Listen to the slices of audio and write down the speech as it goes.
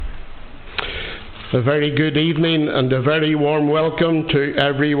A very good evening and a very warm welcome to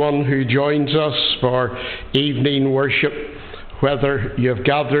everyone who joins us for evening worship, whether you've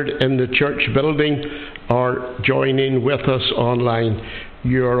gathered in the church building or joining with us online.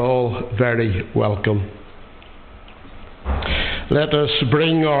 You are all very welcome. Let us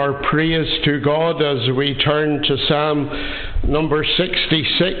bring our praise to God as we turn to Psalm number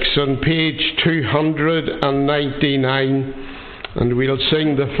 66 on page 299. And we'll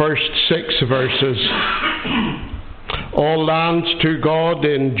sing the first 6 verses. All lands to God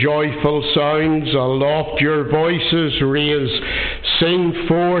in joyful sounds, aloft your voices raise. Sing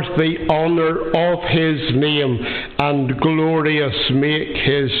forth the honour of his name, and glorious make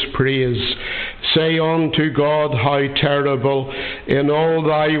his praise. Say unto God, how terrible in all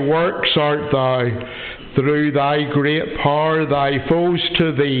thy works art thou. Through thy great power thy foes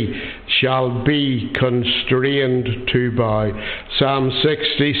to thee shall be constrained to bow. Psalm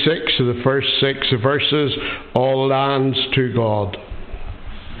 66, the first 6 verses, all lands to God.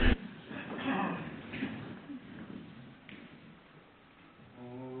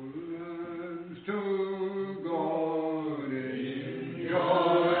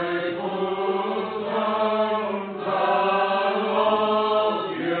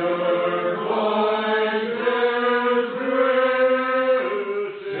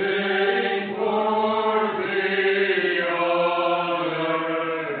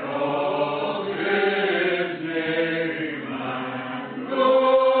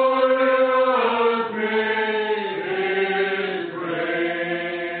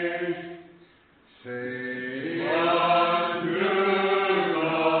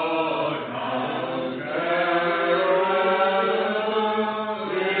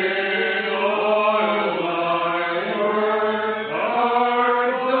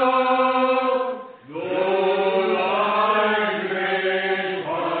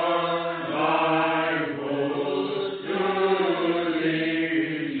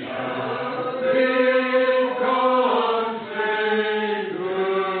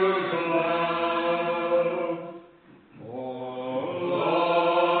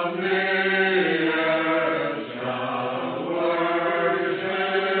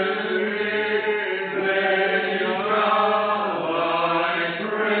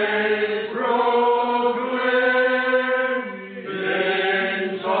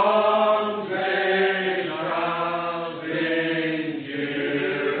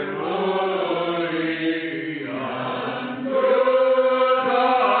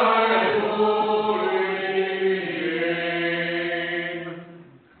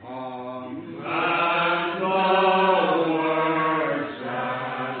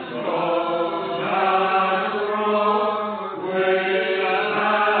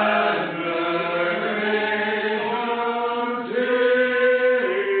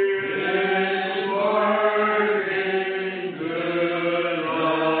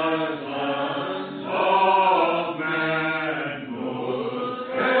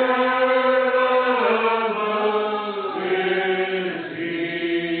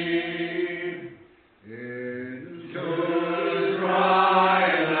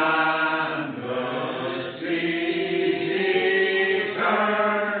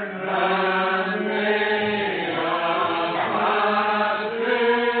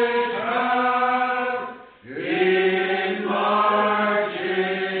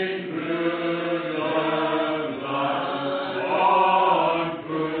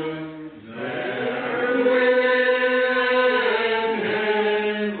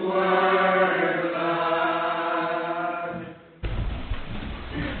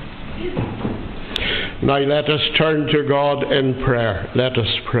 Now let us turn to God in prayer. Let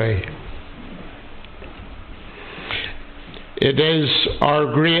us pray. It is our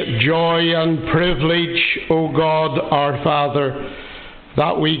great joy and privilege, O God, our Father,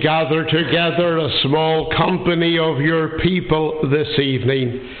 that we gather together a small company of your people this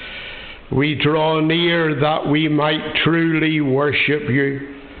evening. We draw near that we might truly worship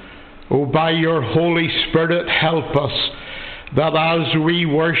you. O, by your Holy Spirit, help us that as we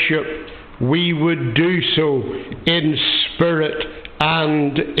worship, we would do so in spirit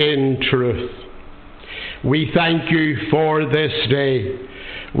and in truth. We thank you for this day.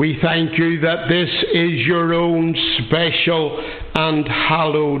 We thank you that this is your own special and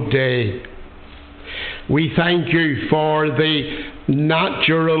hallowed day. We thank you for the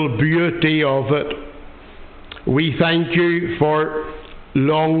natural beauty of it. We thank you for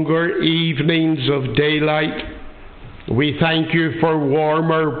longer evenings of daylight. We thank you for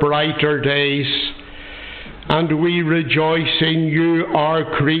warmer, brighter days. And we rejoice in you, our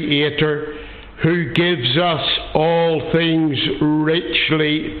Creator, who gives us all things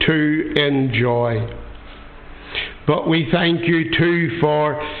richly to enjoy. But we thank you too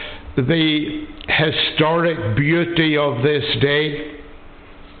for the historic beauty of this day.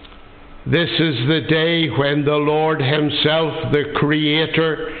 This is the day when the Lord himself, the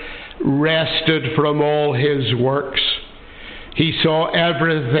Creator, rested from all his works. He saw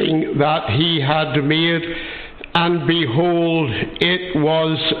everything that he had made, and behold, it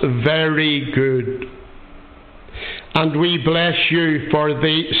was very good. And we bless you for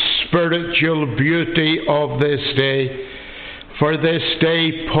the spiritual beauty of this day, for this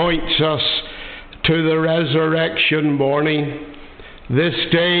day points us to the resurrection morning. This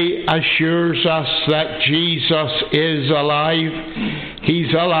day assures us that Jesus is alive.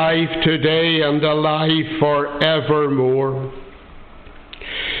 He's alive today and alive forevermore.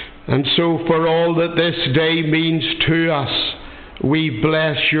 And so for all that this day means to us, we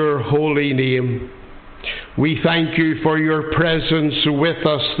bless your holy name. We thank you for your presence with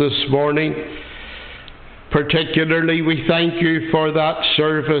us this morning. Particularly, we thank you for that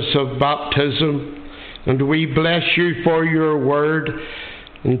service of baptism. And we bless you for your word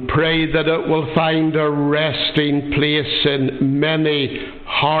and pray that it will find a resting place in many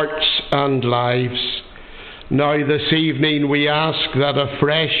hearts and lives. Now this evening we ask that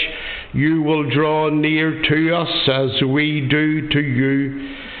afresh you will draw near to us as we do to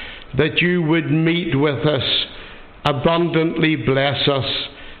you, that you would meet with us, abundantly bless us,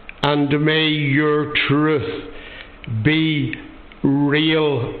 and may your truth be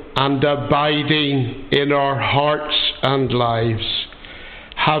real and abiding in our hearts and lives.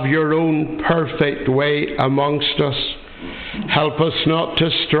 Have your own perfect way amongst us. Help us not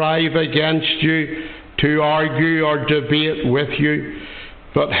to strive against you, to argue or debate with you,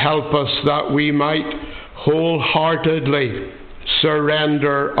 but help us that we might wholeheartedly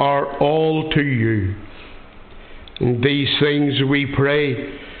surrender our all to you. And these things we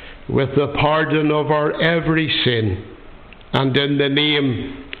pray with the pardon of our every sin, and in the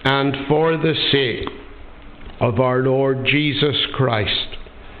name and for the sake of our Lord Jesus Christ.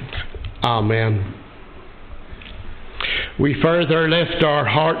 Amen. We further lift our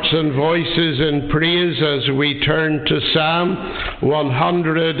hearts and voices in praise as we turn to Psalm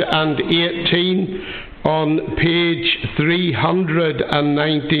 118 on page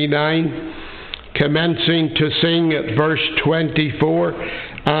 399, commencing to sing at verse 24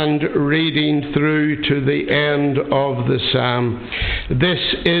 and reading through to the end of the psalm. This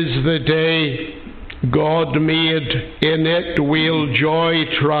is the day God made, in it we'll joy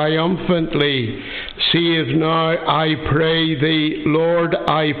triumphantly. Save now, I pray thee, Lord,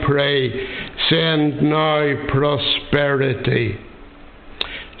 I pray, send now prosperity.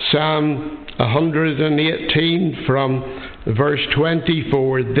 Psalm 118 from verse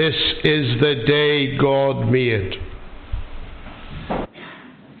 24. This is the day God made.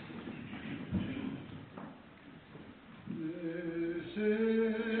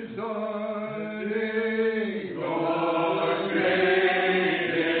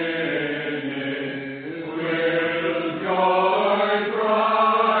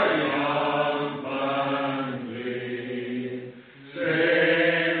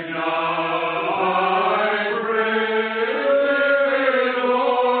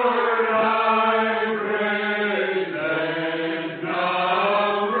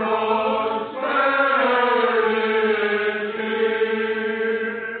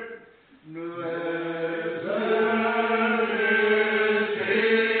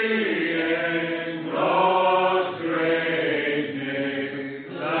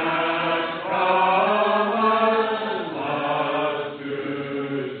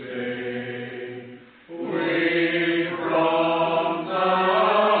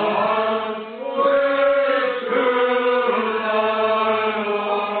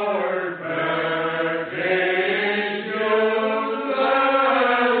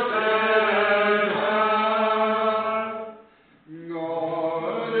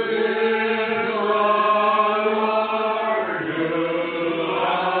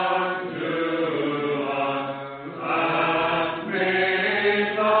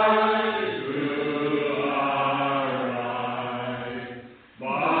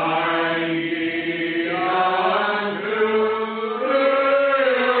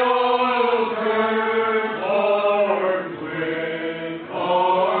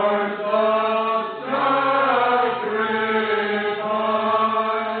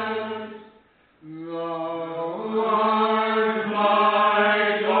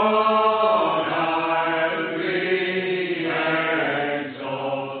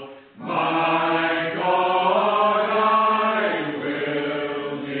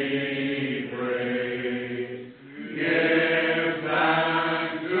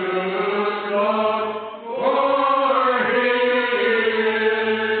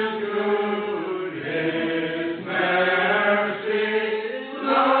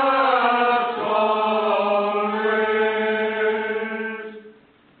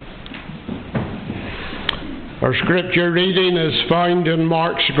 Our scripture reading is found in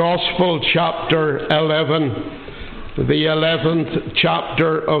Mark's Gospel, chapter 11. The 11th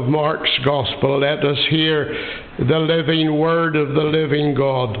chapter of Mark's Gospel. Let us hear the living word of the living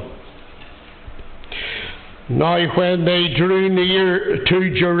God. Now when they drew near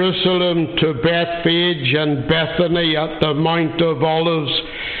to Jerusalem, to Bethphage and Bethany at the Mount of Olives,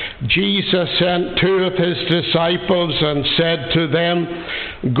 Jesus sent two of his disciples and said to them,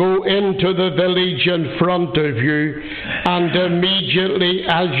 "Go into the village in front of you, and immediately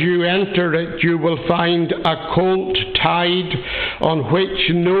as you enter it, you will find a colt tied on which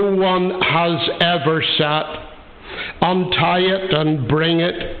no one has ever sat. Untie it and bring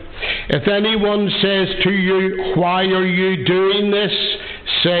it. If anyone says to you, 'Why are you doing this?'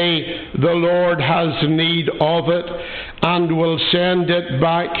 say, 'The Lord has need of it, and will send it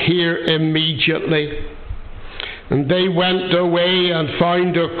back here immediately.'" And they went away and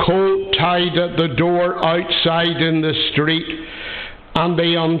found a colt tied at the door outside in the street, and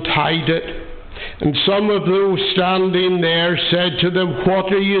they untied it. And some of those standing there said to them,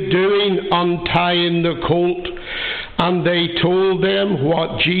 "What are you doing untying the colt?" And they told them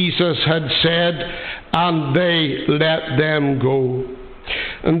what Jesus had said, and they let them go.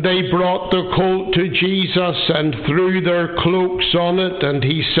 And they brought the colt to Jesus and threw their cloaks on it, and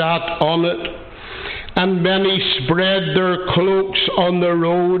he sat on it. And many spread their cloaks on the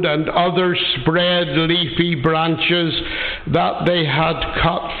road, and others spread leafy branches that they had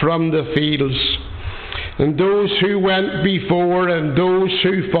cut from the fields. And those who went before and those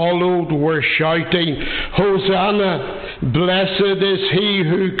who followed were shouting, "Hosanna! Blessed is he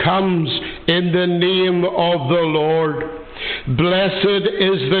who comes in the name of the Lord. Blessed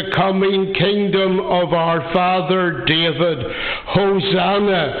is the coming kingdom of our father David.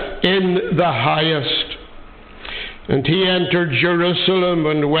 Hosanna in the highest." And he entered Jerusalem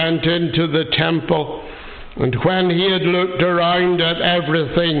and went into the temple. And when he had looked around at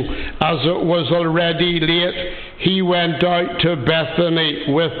everything, as it was already late, he went out to Bethany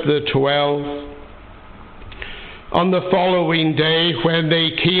with the 12. On the following day, when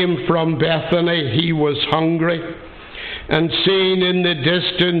they came from Bethany, he was hungry. And seeing in the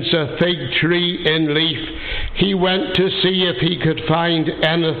distance a fig tree in leaf, he went to see if he could find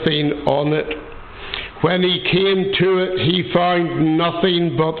anything on it. When he came to it, he found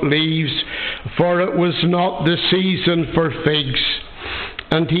nothing but leaves, for it was not the season for figs.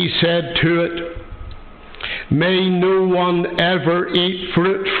 And he said to it, "May no one ever eat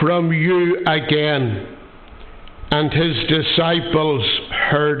fruit from you again." And his disciples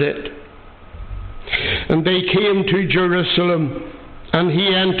heard it. And they came to Jerusalem, and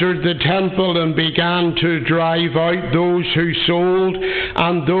he entered the temple and began to drive out those who sold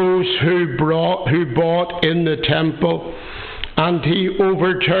and those who bought in the temple. And he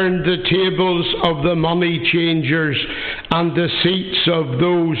overturned the tables of the money changers and the seats of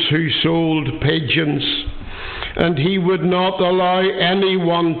those who sold pigeons. And he would not allow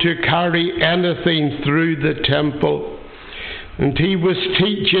anyone to carry anything through the temple. And he was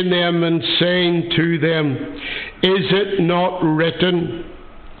teaching them and saying to them, "Is it not written,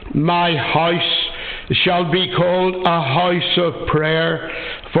 'My house shall be called a house of prayer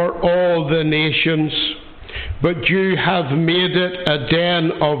for all the nations'? But you have made it a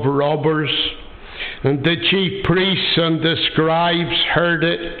den of robbers." And the chief priests and the scribes heard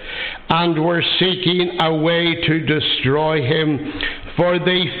it, and were seeking a way to destroy him, for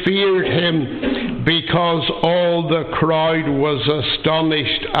they feared him, because all the crowd was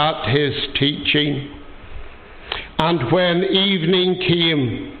astonished at his teaching. And when evening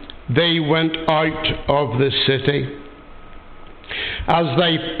came, they went out of the city. As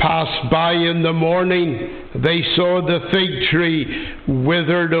they passed by in the morning, they saw the fig tree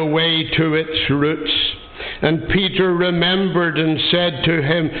withered away to its roots. And Peter remembered and said to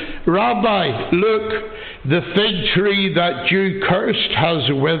him, "Rabbi, look, the fig tree that you cursed has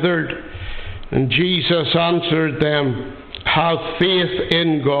withered." And Jesus answered them, "Have faith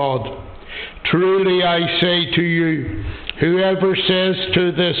in God. Truly I say to you, whoever says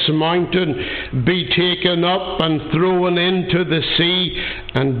to this mountain, 'Be taken up and thrown into the sea,'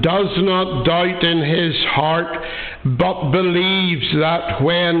 and does not doubt in his heart, but believes that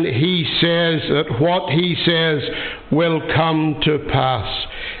what he says will come to pass,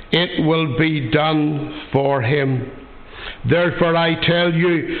 it will be done for him. Therefore I tell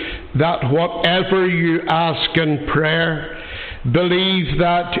you that whatever you ask in prayer, believe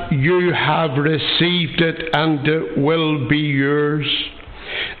that you have received it, and it will be yours.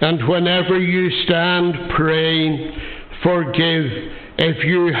 And whenever you stand praying, forgive if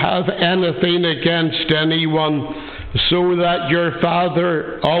you have anything against anyone, so that your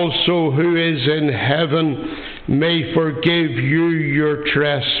Father also who is in heaven may forgive you your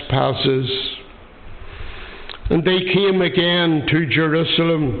trespasses. And they came again to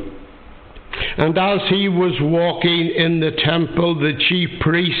Jerusalem. And as he was walking in the temple, the chief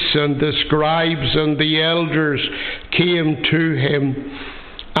priests and the scribes and the elders came to him.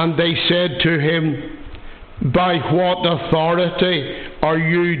 And they said to him, "By what authority are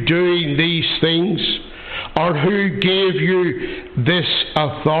you doing these things? Or who gave you this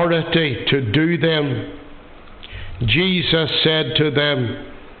authority to do them?" Jesus said to them,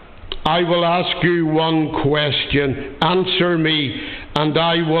 "I will ask you one question. Answer me, and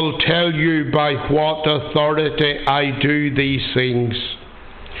I will tell you by what authority I do these things.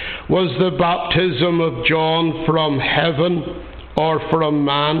 Was the baptism of John from heaven or from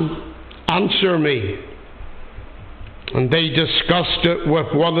man? Answer me." And they discussed it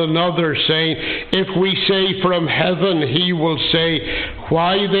with one another, saying, "If we say from heaven, he will say,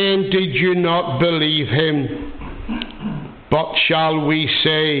 'Why then did you not believe him?' But shall we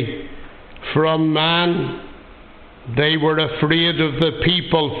say, 'From man'?" They were afraid of the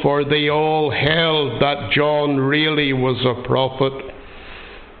people, for they all held that John really was a prophet.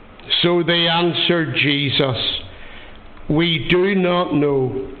 So they answered Jesus, "We do not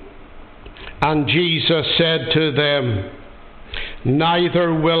know." And Jesus said to them,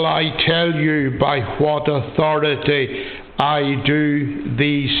 "Neither will I tell you by what authority I do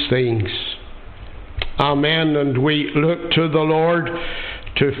these things." Amen. And we look to the Lord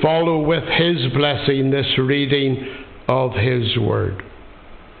to follow with his blessing this reading of his word.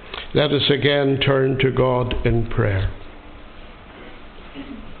 Let us again turn to God in prayer.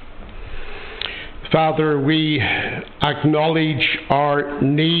 Father, we acknowledge our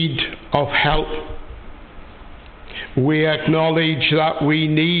need of help. We acknowledge that we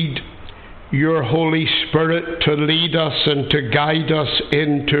need your Holy Spirit to lead us and to guide us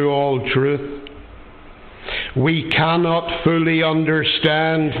into all truth. We cannot fully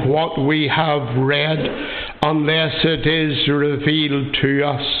understand what we have read unless it is revealed to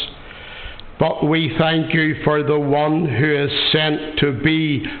us. But we thank you for the one who is sent to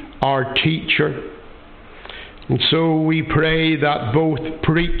be our teacher. And so we pray that both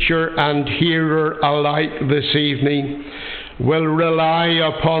preacher and hearer alike this evening will rely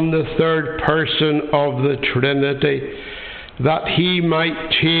upon the third person of the Trinity, that he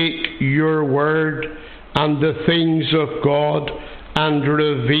might take your word and the things of God and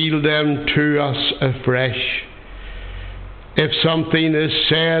reveal them to us afresh. If something is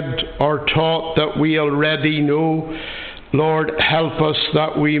said or taught that we already know, Lord, help us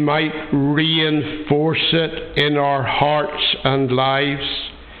that we might reinforce it in our hearts and lives.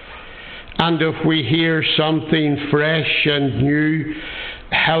 And if we hear something fresh and new,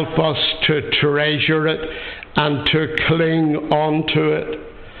 help us to treasure it and to cling onto it,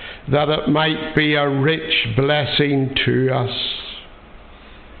 that it might be a rich blessing to us.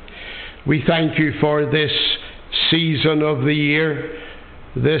 We thank you for this season of the year,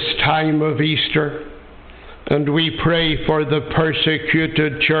 this time of Easter. And we pray for the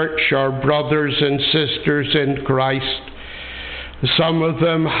persecuted church, our brothers and sisters in Christ. Some of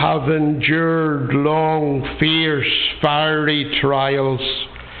them have endured long, fierce, fiery trials.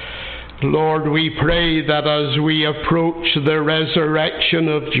 Lord, we pray that as we approach the resurrection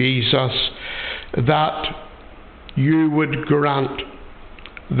of Jesus, that you would grant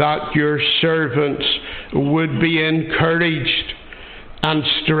that your servants would be encouraged and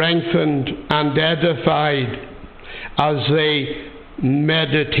strengthened and edified as they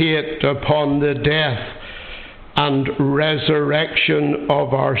meditate upon the death and resurrection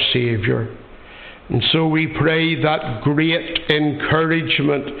of our Saviour. And so we pray that great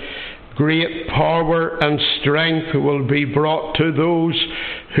encouragement, great power and strength will be brought to those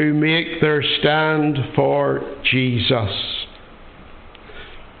who make their stand for Jesus.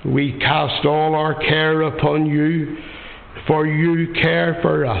 We cast all our care upon you, for you care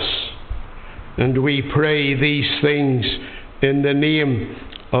for us. And we pray these things in the name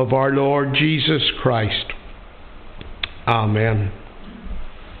of our Lord Jesus Christ. Amen.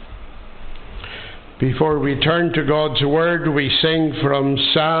 Before we turn to God's Word, we sing from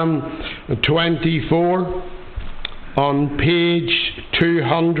Psalm 24 on page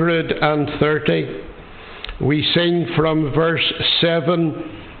 230. We sing from verse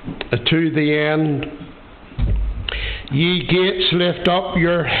 7 to the end. Ye gates, lift up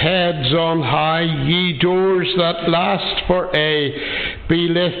your heads on high, ye doors that last for aye, be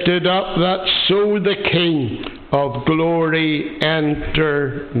lifted up, that so the King of glory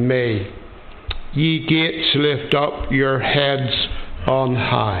enter may. Ye gates, lift up your heads on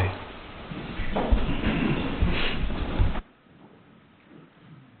high.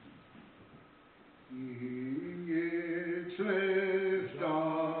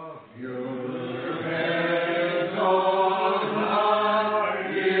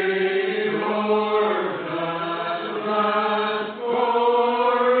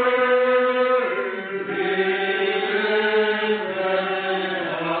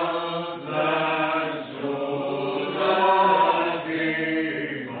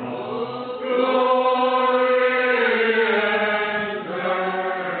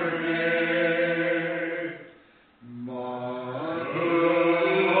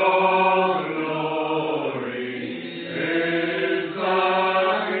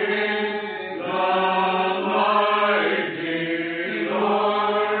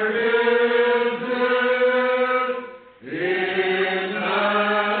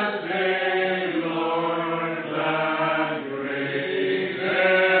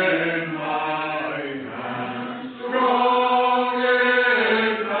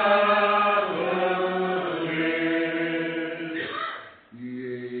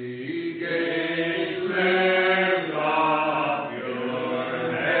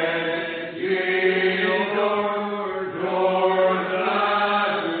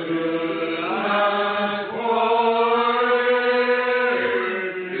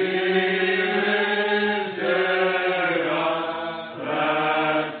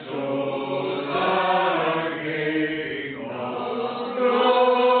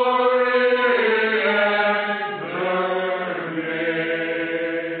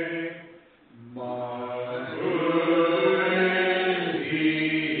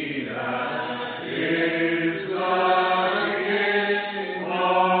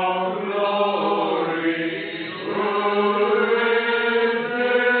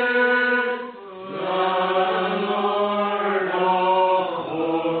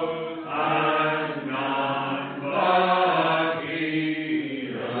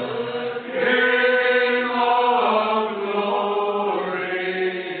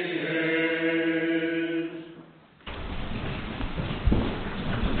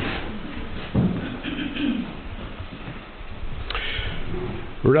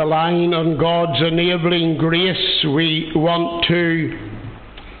 Relying on God's enabling grace, we want to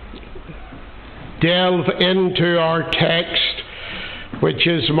delve into our text, which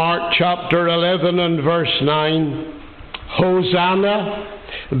is Mark chapter 11 and verse 9. Hosanna,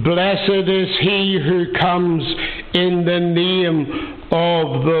 blessed is he who comes in the name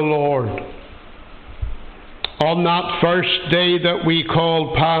of the Lord. On that first day that we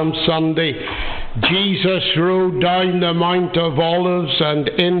call Palm Sunday, Jesus rode down the Mount of Olives and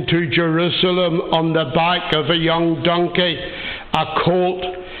into Jerusalem on the back of a young donkey, a colt,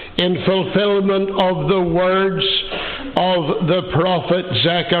 in fulfillment of the words of the prophet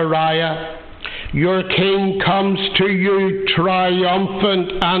Zechariah. Your king comes to you,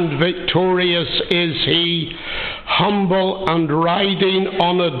 triumphant and victorious is he, humble and riding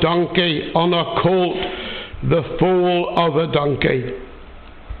on a donkey, on a colt, the foal of a donkey.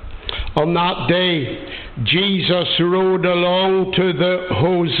 On that day, Jesus rode along to the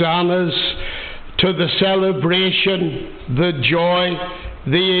hosannas, to the celebration, the joy,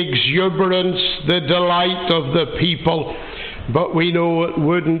 the exuberance, the delight of the people. But we know it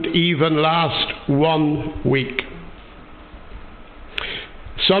wouldn't even last 1 week.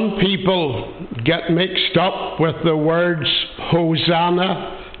 Some people get mixed up with the words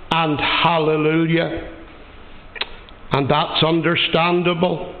Hosanna and Hallelujah, and that's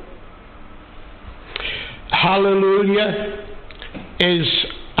understandable. Hallelujah is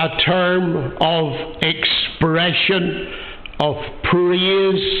a term of expression, of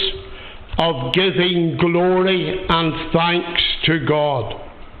praise, of giving glory and thanks to God.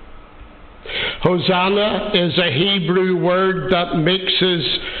 Hosanna is a Hebrew word that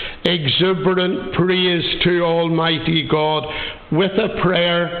mixes exuberant praise to Almighty God with a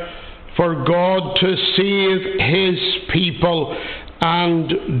prayer for God to save His people and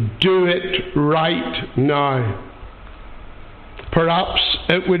do it right now. Perhaps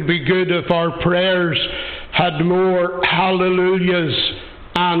it would be good if our prayers had more hallelujahs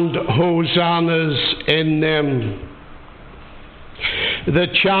and hosannas in them. The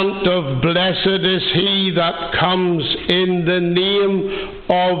chant of blessed is he that comes in the name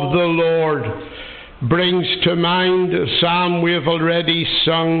of the Lord brings to mind a psalm we have already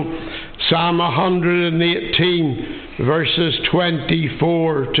sung, Psalm 118, verses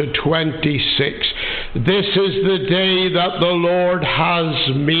 24 to 26. This is the day that the Lord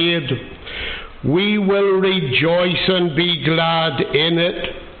has made. We will rejoice and be glad in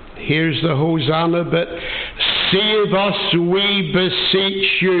it. Here's the Hosanna bit. Save us, we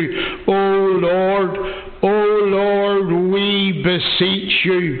beseech you, O Lord. O Lord, we beseech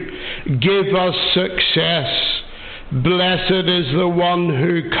you. Give us success. Blessed is the one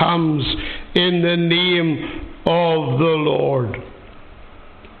who comes in the name of the Lord.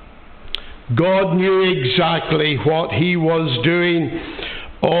 God knew exactly what he was doing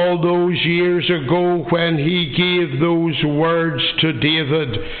all those years ago when he gave those words to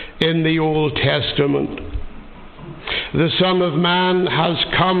David in the Old Testament. The Son of Man has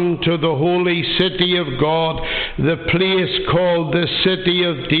come to the holy city of God, the place called the City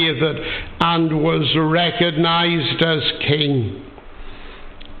of David, and was recognized as king.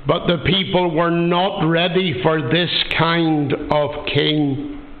 But the people were not ready for this kind of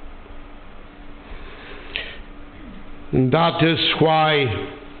king. And that is why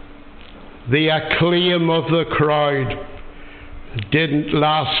the acclaim of the crowd didn't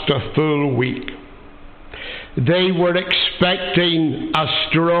last a full week. They were expecting a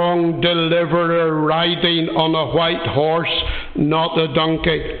strong deliverer riding on a white horse, not a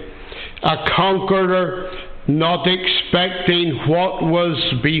donkey. A conqueror, not expecting what was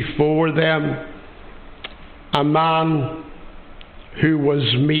before them. A man who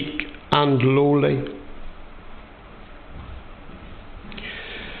was meek and lowly.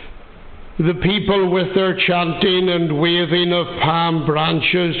 The people, with their chanting and waving of palm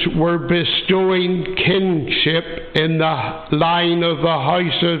branches, were bestowing kingship in the line of the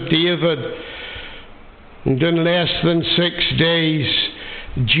house of David. And in less than 6 days,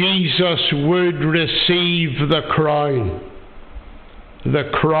 Jesus would receive the crown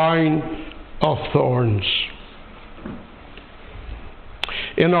of thorns.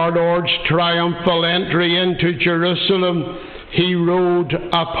 In our Lord's triumphal entry into Jerusalem, he rode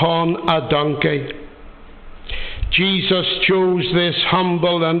upon a donkey. Jesus chose this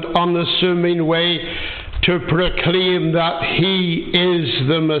humble and unassuming way to proclaim that he is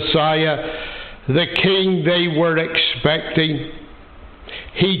the Messiah, the King they were expecting.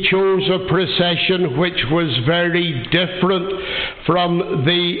 He chose a procession which was very different from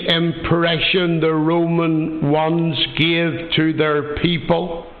the impression the Roman ones gave to their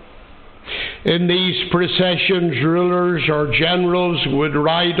people. In these processions, rulers or generals would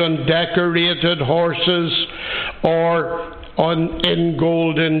ride on decorated horses or in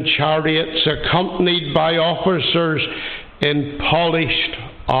golden chariots, accompanied by officers in polished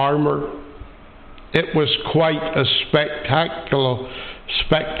armour. It was quite a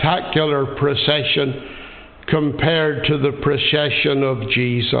spectacular procession compared to the procession of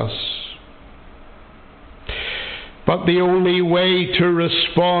Jesus. But the only way to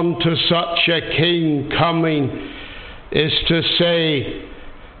respond to such a king coming is to say,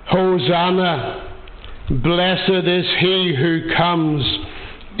 Hosanna, blessed is he who comes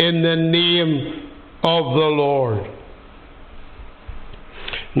in the name of the Lord.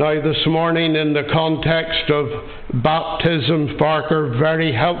 Now this morning, in the context of baptism, Farquhar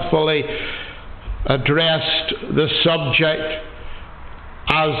very helpfully addressed the subject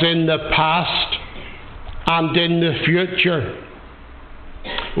as in the past and in the future.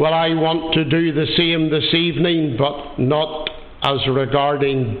 Well, I want to do the same this evening, but not as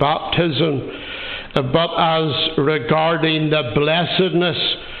regarding baptism, but as regarding the blessedness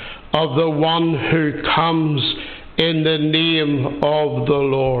of the one who comes in the name of the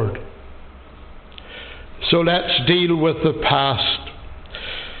Lord. So let's deal with the past.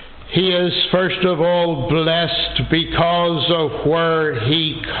 He is first of all blessed because of where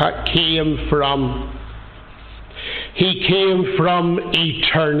he came from. He came from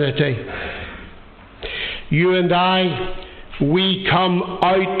eternity. You and I, we come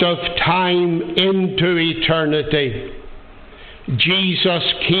out of time into eternity. Jesus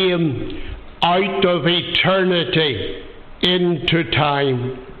came out of eternity into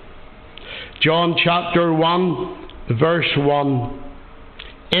time. John chapter 1, verse 1.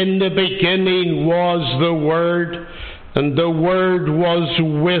 In the beginning was the Word, and the Word was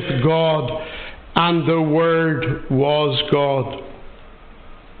with God, and the Word was God.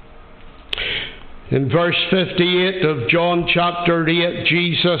 In verse 58 of John chapter 8,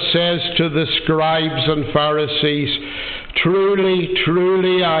 Jesus says to the scribes and Pharisees, Truly,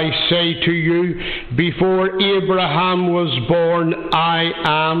 truly, I say to you, before Abraham was born, I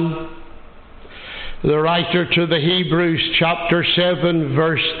am. The writer to the Hebrews chapter 7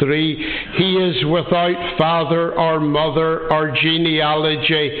 verse 3, He is without father or mother or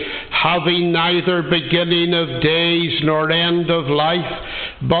genealogy, having neither beginning of days nor end of life,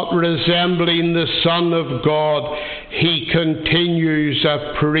 but resembling the Son of God, He continues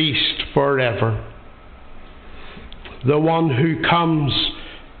a priest forever. The one who comes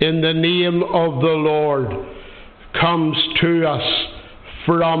in the name of the Lord comes to us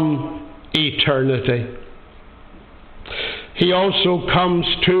from eternity. He also comes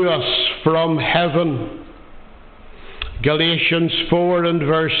to us from heaven. Galatians 4 and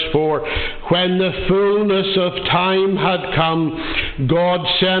verse 4, When the fullness of time had come, God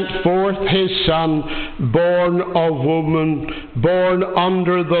sent forth His Son, born of woman, born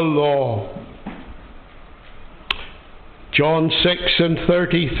under the law. John 6 and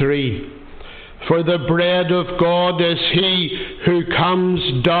 33, For the bread of God is He who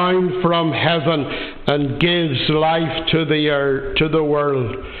comes down from heaven and gives life to the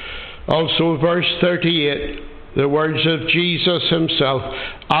world. Also verse 38, the words of Jesus Himself,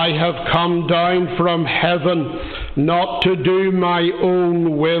 I have come down from heaven not to do my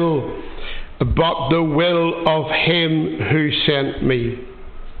own will, but the will of Him who sent me.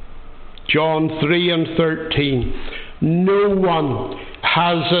 John 3 and 13, No one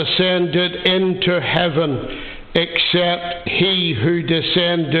has ascended into heaven except He who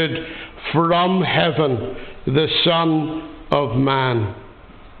descended from heaven, the Son of Man.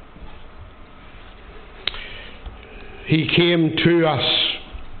 He came to us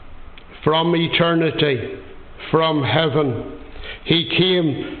from eternity, from heaven. He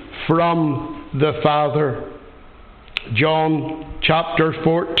came from the Father. John chapter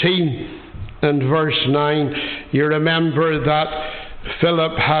 14 and verse 9, you remember that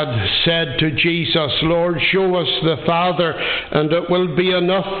Philip had said to Jesus, Lord, show us the Father, and it will be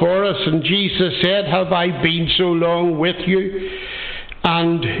enough for us. And Jesus said, Have I been so long with you?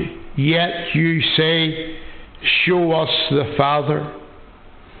 And yet you say, Show us the Father.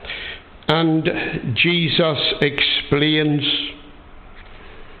 And Jesus explains,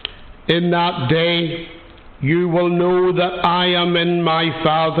 In that day you will know that I am in my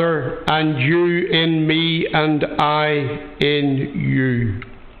Father, and you in me, and I in you.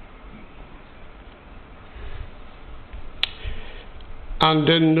 And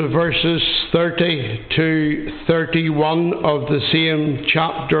in verses 30 to 31 of the same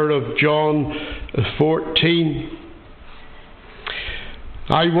chapter of John 14,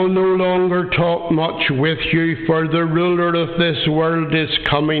 I will no longer talk much with you, for the ruler of this world is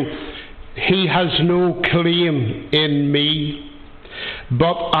coming, he has no claim in me,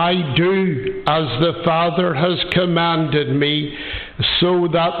 but I do as the Father has commanded me, so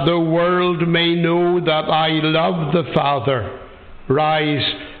that the world may know that I love the Father.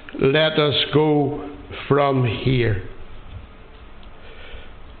 Rise, let us go from here.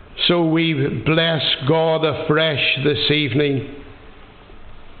 So we bless God afresh this evening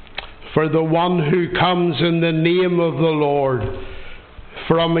for the one who comes in the name of the Lord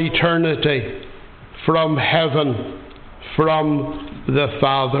from eternity, from heaven, from the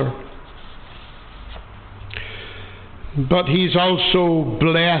Father. But he's also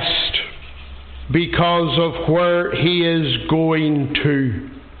blessed because of where he is going to.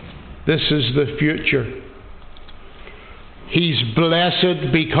 This is the future. He's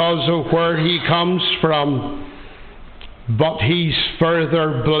blessed because of where he comes from, but he's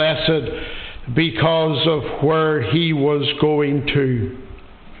further blessed because of where he was going to.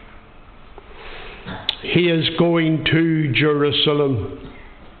 He is going to Jerusalem.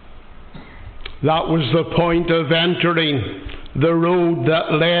 That was the point of entering the road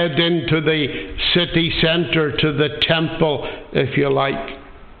that led into the city centre, to the temple, if you like.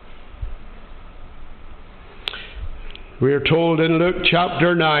 We are told in Luke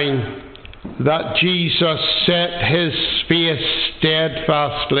chapter 9 that Jesus set his face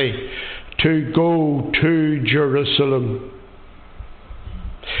steadfastly to go to Jerusalem.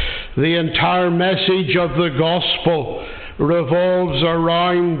 The entire message of the gospel revolves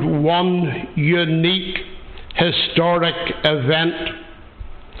around one unique historic event: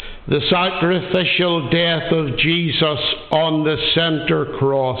 the sacrificial death of Jesus on the centre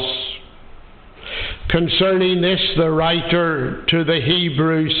cross. Concerning this, the writer to the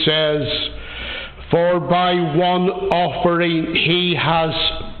Hebrews says, "For by one offering he has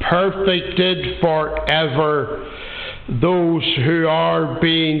perfected forever those who are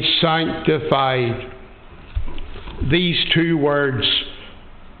being sanctified." These two words,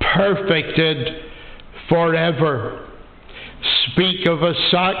 perfected forever, speak of a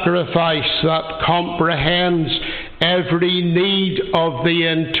sacrifice that comprehends every need of the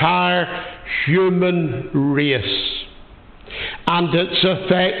entire human race, and its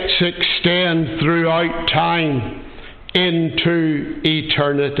effects extend throughout time into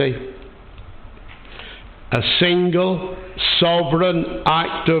eternity. A single sovereign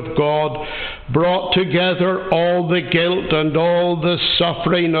act of God brought together all the guilt and all the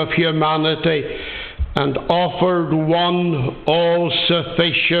suffering of humanity and offered one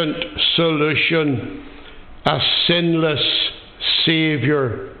all-sufficient solution: a sinless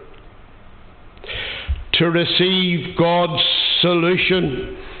Saviour. To receive God's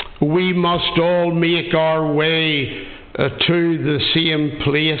solution, we must all make our way to the same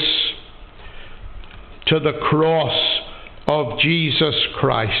place, to the cross of Jesus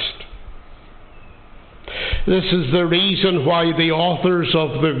Christ. This is the reason why the authors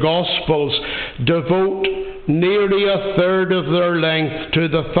of the Gospels devote nearly a third of their length to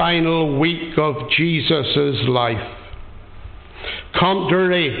the final week of Jesus' life.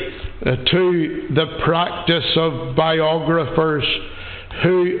 Contrary to the practice of biographers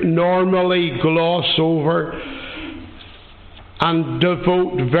who normally gloss over and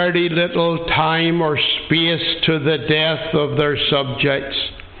devote very little time or space to the death of their subjects,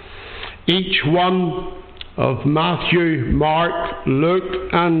 each one of Matthew, Mark, Luke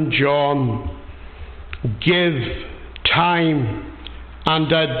and John give time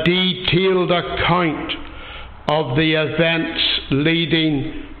and a detailed account of the events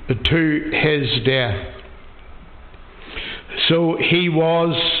leading to his death. So he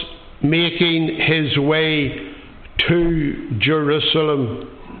was making his way to Jerusalem,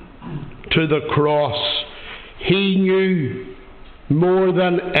 to the cross. He knew more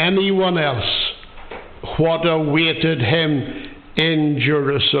than anyone else what awaited him in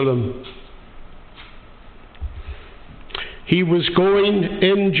Jerusalem. He was going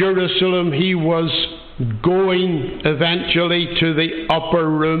in Jerusalem, he was going eventually to the upper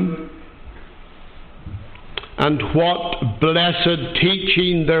room. And what blessed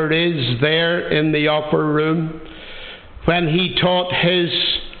teaching there is there in the upper room when he taught his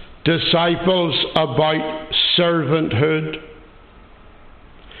disciples about servanthood.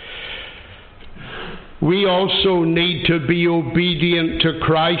 We also need to be obedient to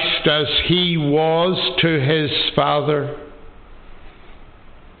Christ as he was to his Father.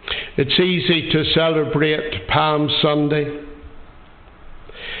 It's easy to celebrate Palm Sunday.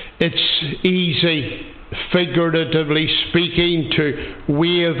 It's easy, figuratively speaking, to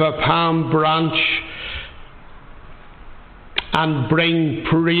wave a palm branch and bring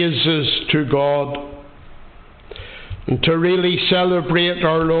praises to God. and to really celebrate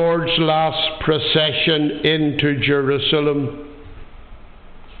our Lord's last procession into Jerusalem.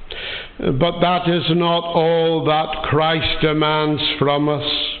 But that is not all that Christ demands from us.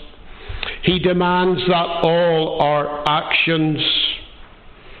 He demands that all our actions,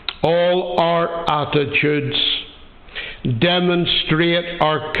 all our attitudes demonstrate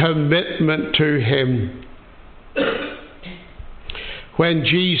our commitment to Him. When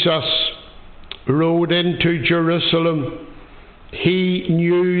Jesus rode into Jerusalem, He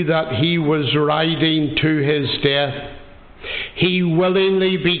knew that He was riding to His death. He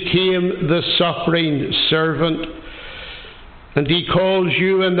willingly became the suffering servant, and He calls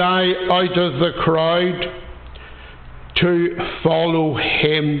you and I out of the crowd to follow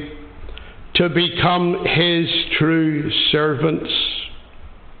Him, to become His true servants.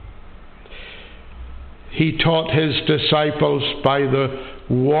 He taught His disciples by the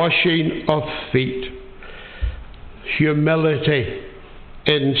washing of feet, humility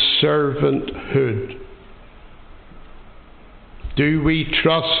in servanthood. Do we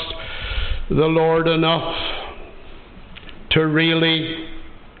trust the Lord enough to really,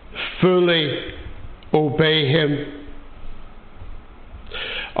 fully obey Him?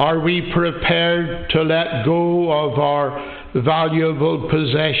 Are we prepared to let go of our valuable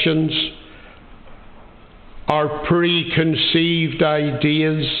possessions, our preconceived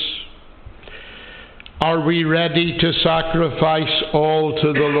ideas? Are we ready to sacrifice all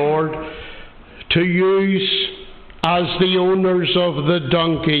to the Lord, to use as the owners of the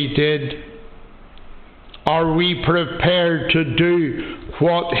donkey did? Are we prepared to do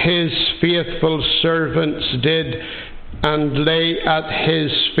what His faithful servants did and lay at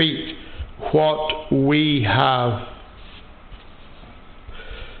His feet what we have?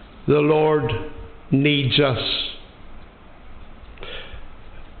 The Lord needs us.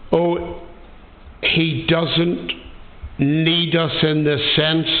 Oh, He doesn't need us in the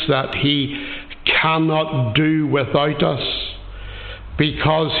sense that He cannot do without us,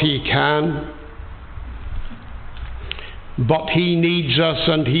 because He can. But He needs us,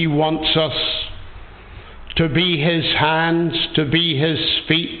 and He wants us to be His hands, to be His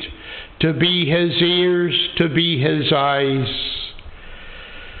feet, to be His ears, to be His eyes.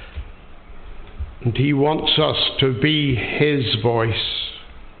 And He wants us to be His voice.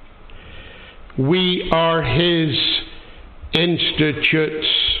 We are His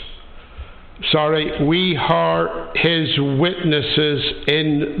we are His witnesses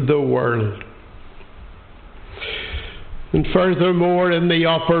in the world. And furthermore, in the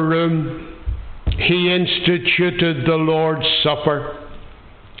upper room, He instituted the Lord's Supper.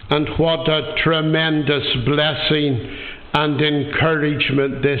 And what a tremendous blessing and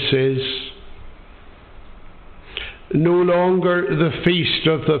encouragement this is. No longer the feast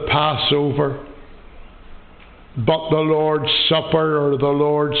of the Passover, but the Lord's Supper, or the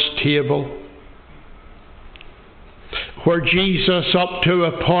Lord's table, where Jesus up to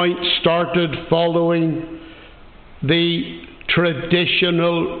a point started following the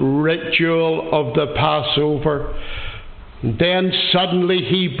traditional ritual of the Passover. Then suddenly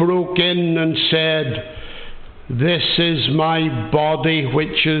He broke in and said, "This is my body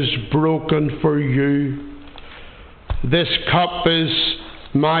which is broken for you. This cup is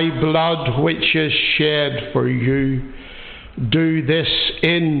my blood which is shed for you. Do this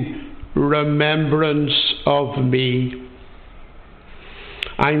in remembrance of me."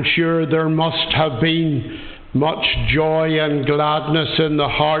 I'm sure there must have been much joy and gladness in the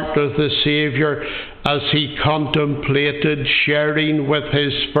heart of the Saviour as He contemplated sharing with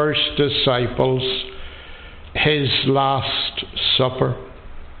His first disciples His last supper,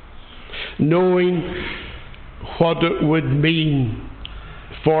 knowing what it would mean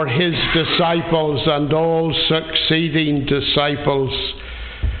for His disciples and all succeeding disciples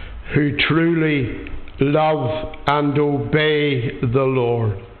who truly love and obey the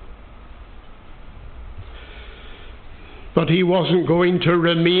Lord. But He wasn't going to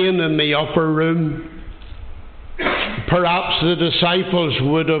remain in the upper room. Perhaps the disciples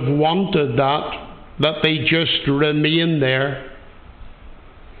would have wanted that they just remain there.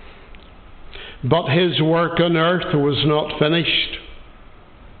 But His work on earth was not finished.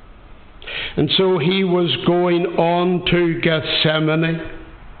 And so He was going on to Gethsemane.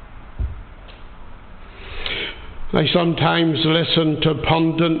 I sometimes listen to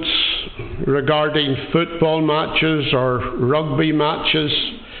pundits regarding football matches or rugby matches.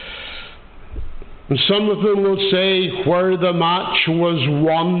 And some of them will say where the match was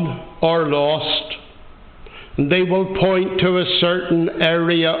won or lost. And they will point to a certain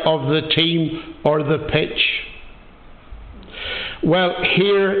area of the team or the pitch. Well,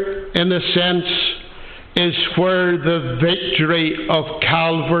 here, in a sense, is where the victory of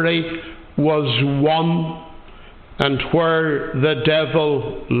Calvary was won and where the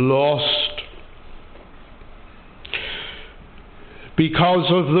devil lost.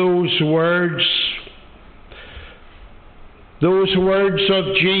 Because of those words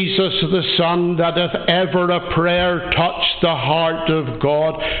of Jesus the Son, that if ever a prayer touched the heart of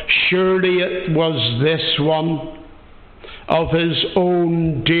God, surely it was this one of his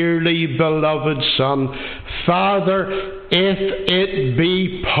own dearly beloved Son. Father, if it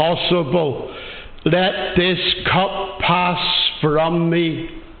be possible, let this cup pass from me.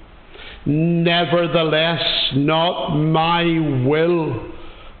 Nevertheless, not my will,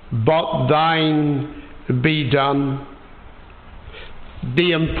 but thine be done.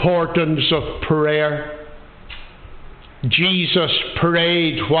 The importance of prayer. Jesus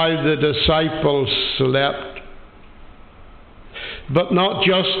prayed while the disciples slept. But not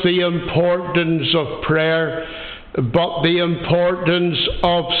just the importance of prayer, but the importance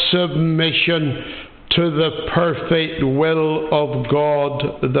of submission to the perfect will of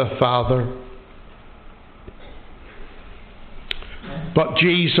God the Father. But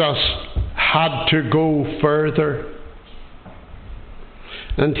Jesus had to go further.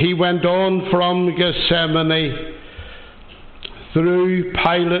 And he went on from Gethsemane through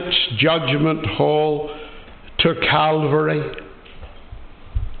Pilate's judgment hall to Calvary,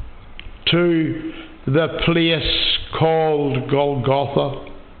 to the place called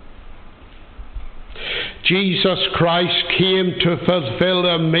Golgotha. Jesus Christ came to fulfill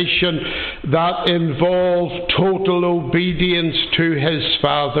a mission that involved total obedience to his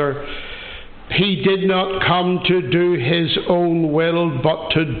Father. He did not come to do his own will, but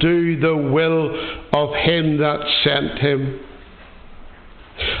to do the will of him that sent him.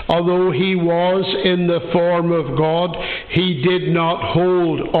 Although he was in the form of God, he did not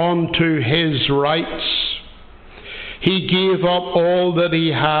hold on to his rights. He gave up all that he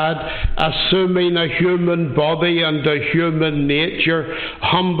had, assuming a human body and a human nature,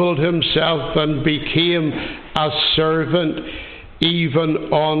 humbled himself and became a servant,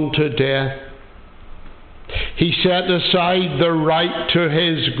 even unto death. He set aside the right to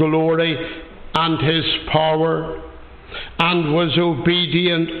his glory and his power, and was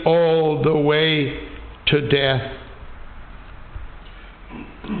obedient all the way to death.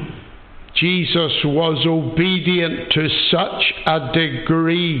 Jesus was obedient to such a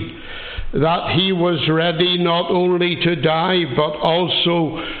degree that he was ready not only to die, but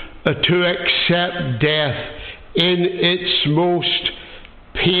also to accept death in its most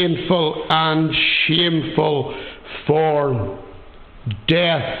painful and shameful form.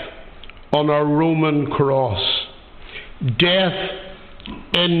 Death on a Roman cross. Death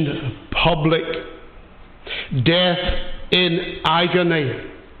in public. Death in agony.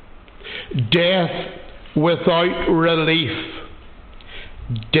 Death without relief.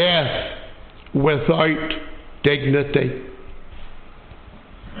 Death without dignity.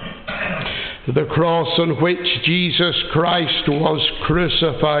 The cross on which Jesus Christ was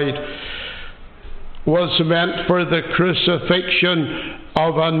crucified was meant for the crucifixion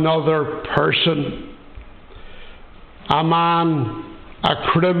of another person. A man, a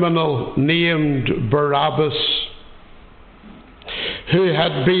criminal named Barabbas, who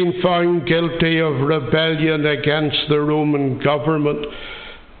had been found guilty of rebellion against the Roman government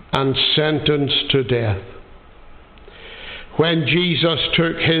and sentenced to death. When Jesus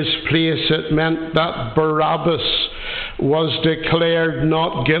took his place, it meant that Barabbas was declared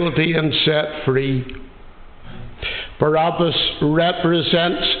not guilty and set free. Barabbas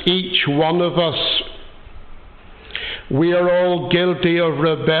represents each one of us. We are all guilty of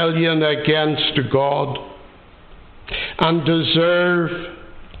rebellion against God and deserve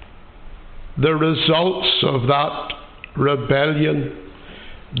the results of that rebellion,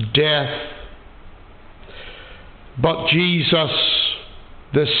 death. But Jesus,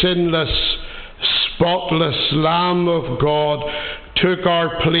 the sinless, spotless Lamb of God, took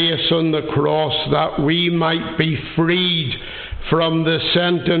our place on the cross that we might be freed from the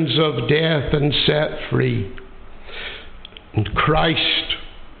sentence of death and set free. And Christ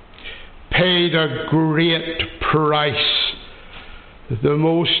paid a great price, the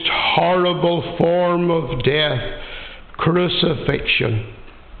most horrible form of death, crucifixion,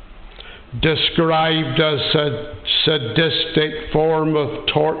 described as a sadistic form of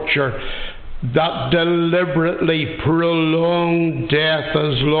torture that deliberately prolonged death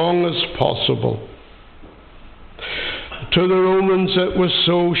as long as possible. To the Romans it was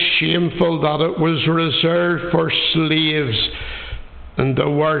so shameful that it was reserved for slaves and the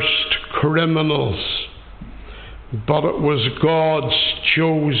worst criminals. But it was God's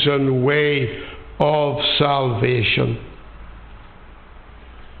chosen way of salvation.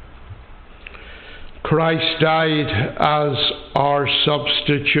 Christ died as our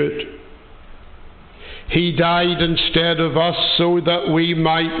substitute. He died instead of us so that we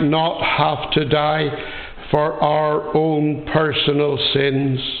might not have to die for our own personal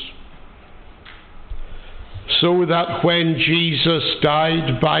sins. So that when Jesus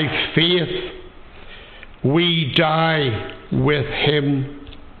died by faith, we die with him.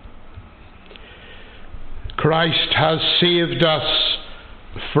 Christ has saved us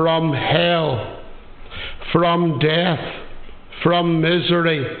from hell, from death, from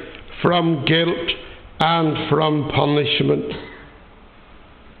misery, from guilt, and from punishment.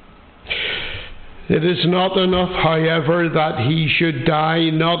 It is not enough, however, that he should die,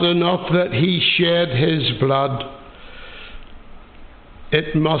 not enough that he shed his blood.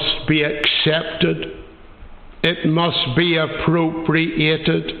 It must be accepted. It must be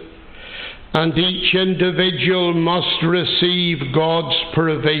appropriated. And each individual must receive God's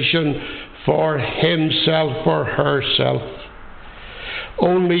provision for himself or herself.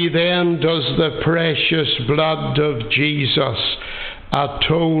 Only then does the precious blood of Jesus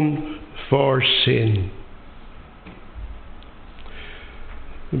atone for sin.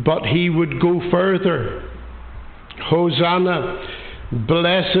 But he would go further. Hosanna,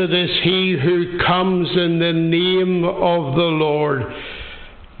 blessed is he who comes in the name of the Lord.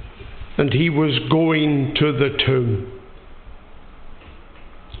 And he was going to the tomb.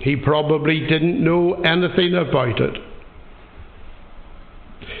 He probably didn't know anything about it.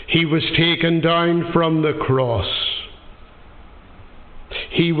 He was taken down from the cross.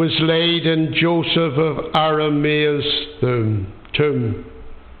 He was laid in Joseph of Arimathea's tomb.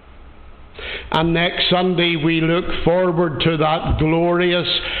 And next Sunday we look forward to that glorious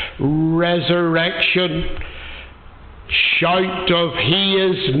resurrection. Shout of he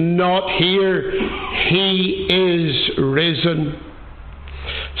is not here, he is risen.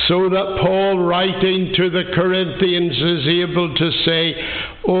 So that Paul, writing to the Corinthians, is able to say,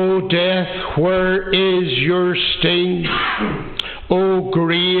 O death, where is your sting? O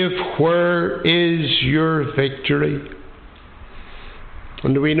grave, where is your victory?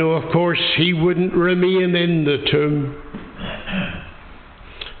 And we know, of course, he wouldn't remain in the tomb,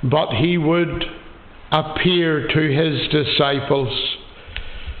 but he would appear to his disciples.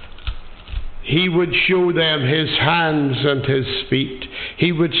 He would show them his hands and his feet.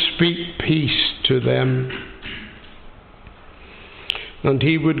 He would speak peace to them. And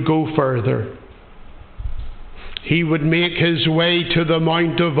he would go further. He would make his way to the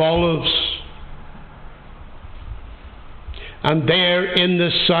Mount of Olives. And there, in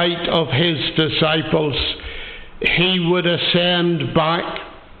the sight of his disciples, he would ascend back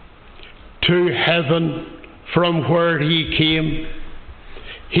to heaven from where he came.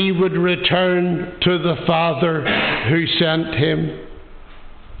 He would return to the Father who sent him.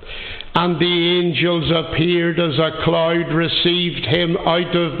 And the angels appeared as a cloud, received him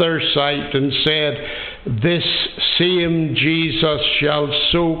out of their sight, and said, This same Jesus shall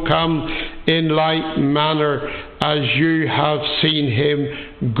so come in like manner as you have seen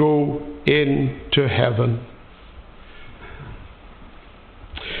him go into heaven.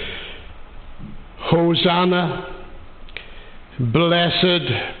 Hosanna,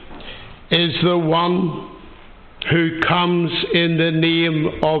 blessed is the one who comes in the name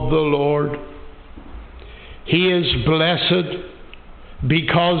of the Lord. He is blessed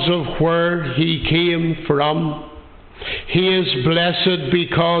because of where he came from. He is blessed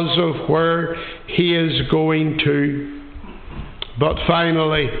because of where he is going to. But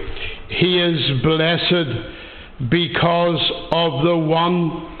finally, he is blessed because of the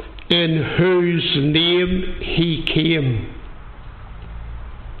one in whose name he came.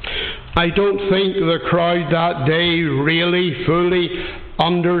 I don't think the crowd that day really fully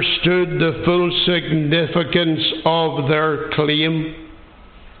understood the full significance of their claim.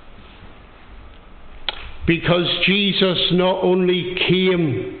 Because Jesus not only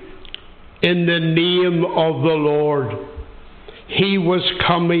came in the name of the Lord, he was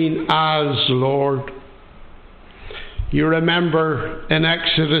coming as Lord. You remember in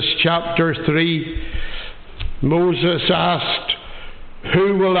Exodus chapter 3, Moses asked,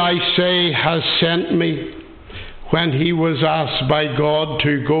 Who will I say has sent me? When he was asked by God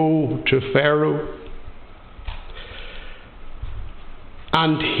to go to Pharaoh.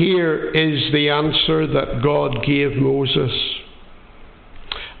 And here is the answer that God gave Moses.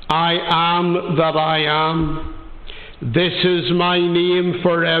 I am that I am. This is my name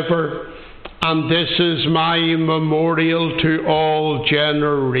forever, and this is my memorial to all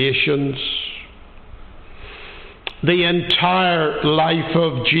generations. The entire life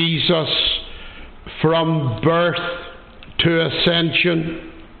of Jesus from birth to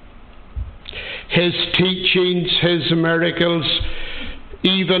ascension. His teachings, his miracles,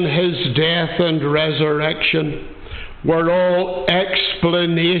 even his death and resurrection were all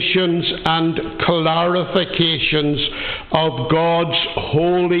explanations and clarifications of God's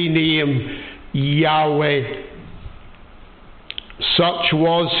holy name, Yahweh. Such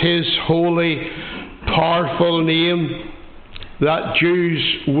was his holy, powerful name that Jews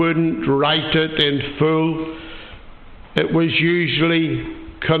wouldn't write it in full. It was usually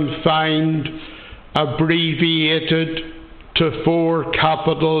confined, abbreviated to 4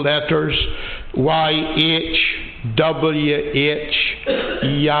 capital letters, YHWH,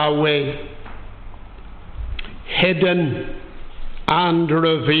 Yahweh. Hidden and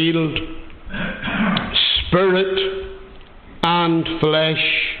revealed, spirit and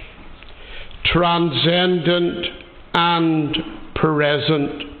flesh, transcendent and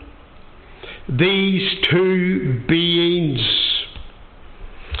present. These two beings,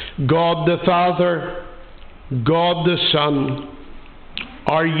 God the Father, God the Son,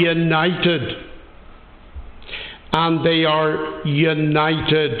 are united, and they are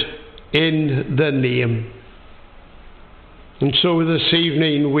united in the name. And so this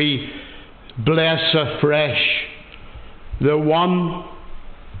evening we bless afresh the one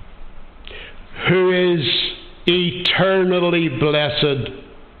who is eternally blessed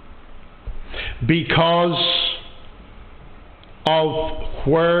because of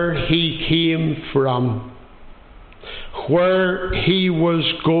where he came from, where he was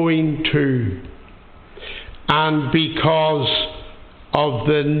going to, and because of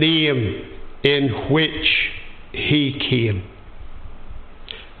the name in which he came.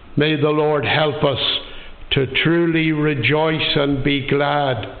 May the Lord help us to truly rejoice and be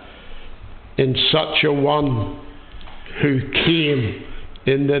glad in such a one who came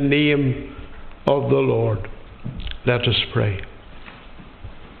in the name of the Lord. Let us pray.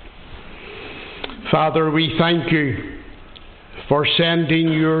 Father, we thank you for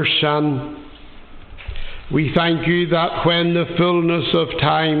sending your Son. We thank you that when the fullness of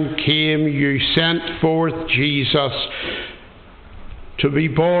time came, you sent forth Jesus to be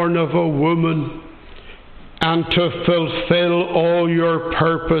born of a woman and to fulfill all your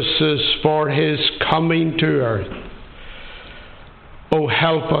purposes for his coming to earth. Oh,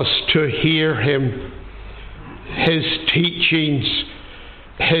 help us to hear him, his teachings,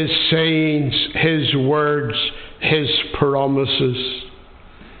 his sayings, his words, his promises.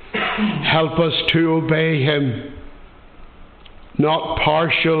 Help us to obey him, not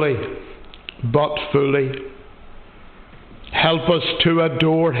partially, but fully. Help us to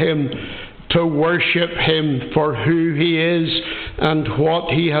adore him, to worship him for who he is and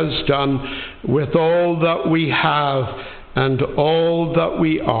what he has done with all that we have and all that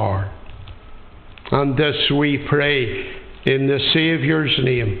we are. And this we pray in the Saviour's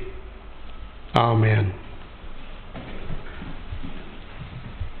name. Amen.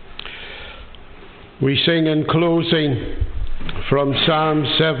 We sing in closing from Psalm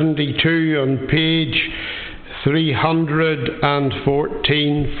 72 on page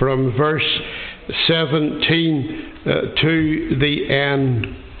 314 from verse 17 to the end.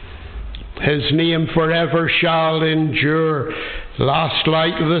 His name forever shall endure. Last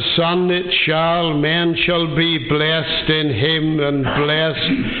like the sun it shall. Men shall be blessed in him, and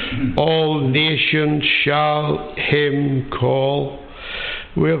blessed all nations shall him call.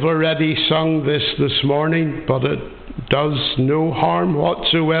 We have already sung this morning, but it does no harm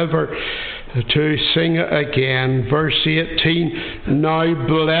whatsoever to sing it again. Verse 18, now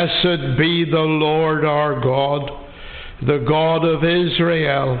blessed be the Lord our God, the God of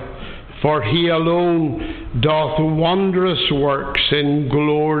Israel, for he alone doth wondrous works in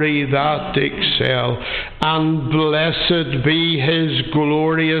glory that excel. And blessed be his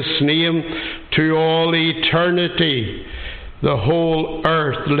glorious name to all eternity. The whole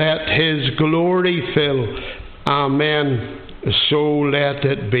earth let his glory fill. Amen. So let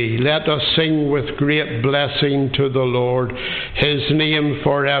it be. Let us sing with great blessing to the Lord. His name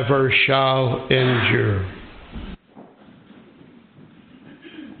forever shall endure.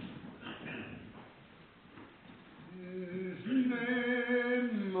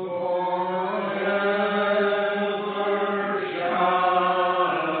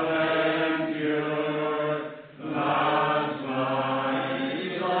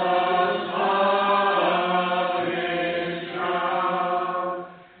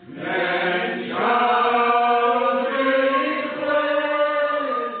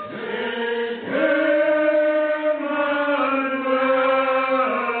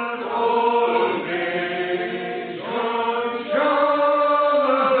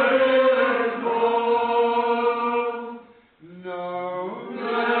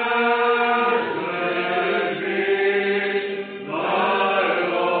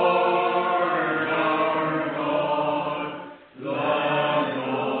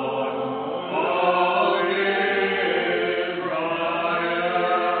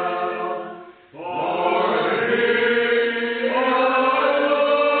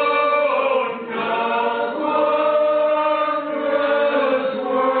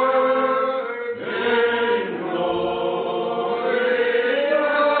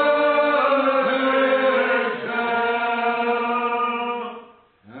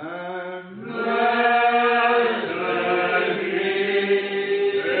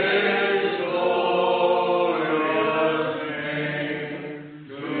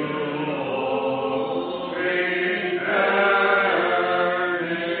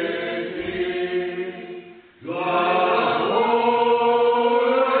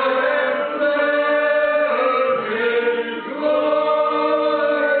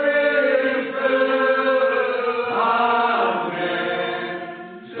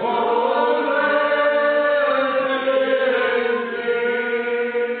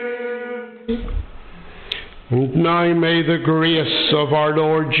 now may the grace of our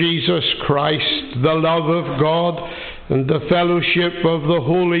Lord Jesus Christ, the love of God, and the fellowship of the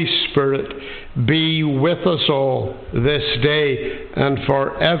Holy Spirit be with us all this day and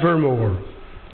forevermore.